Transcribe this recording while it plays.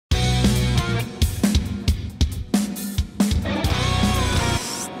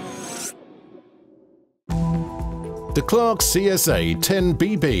The Clarke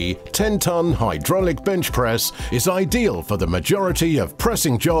CSA10BB 10-ton hydraulic bench press is ideal for the majority of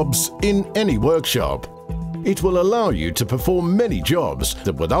pressing jobs in any workshop. It will allow you to perform many jobs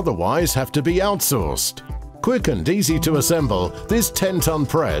that would otherwise have to be outsourced. Quick and easy to assemble, this 10-ton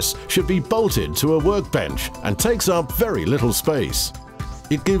press should be bolted to a workbench and takes up very little space.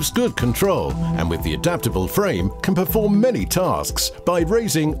 It gives good control and with the adaptable frame can perform many tasks by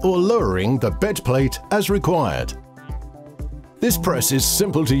raising or lowering the bed plate as required. This press is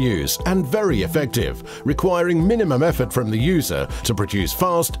simple to use and very effective, requiring minimum effort from the user to produce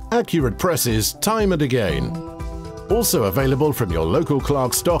fast, accurate presses time and again. Also available from your local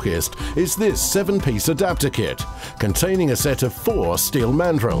Clarke stockist is this 7-piece adapter kit, containing a set of 4 steel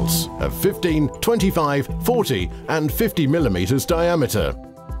mandrels of 15, 25, 40 and 50 mm diameter.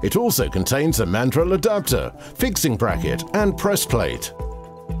 It also contains a mandrel adapter, fixing bracket and press plate.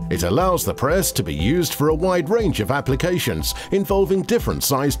 It allows the press to be used for a wide range of applications involving different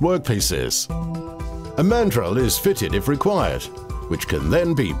sized workpieces. A mandrel is fitted if required, which can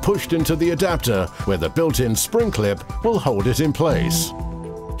then be pushed into the adapter where the built-in spring clip will hold it in place.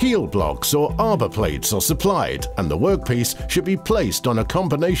 Heel blocks or arbor plates are supplied and the workpiece should be placed on a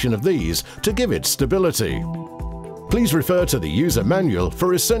combination of these to give it stability. Please refer to the user manual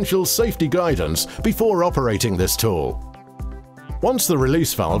for essential safety guidance before operating this tool. Once the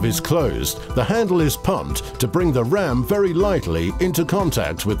release valve is closed, the handle is pumped to bring the ram very lightly into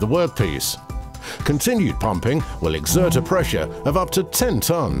contact with the workpiece. Continued pumping will exert a pressure of up to 10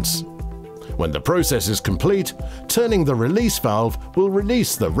 tons. When the process is complete, turning the release valve will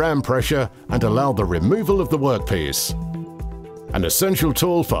release the ram pressure and allow the removal of the workpiece. An essential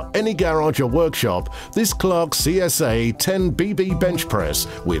tool for any garage or workshop, this Clarke CSA10BB bench press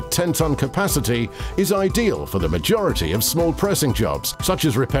with 10-ton capacity is ideal for the majority of small pressing jobs, such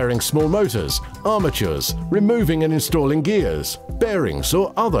as repairing small motors, armatures, removing and installing gears, bearings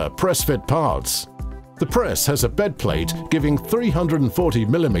or other press-fit parts. The press has a bed plate giving 340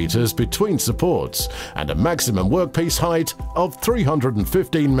 mm between supports and a maximum workpiece height of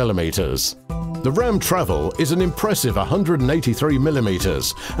 315 mm. The ram travel is an impressive 183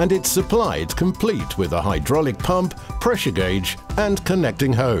 mm and it's supplied complete with a hydraulic pump, pressure gauge and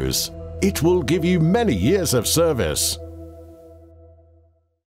connecting hose. It will give you many years of service.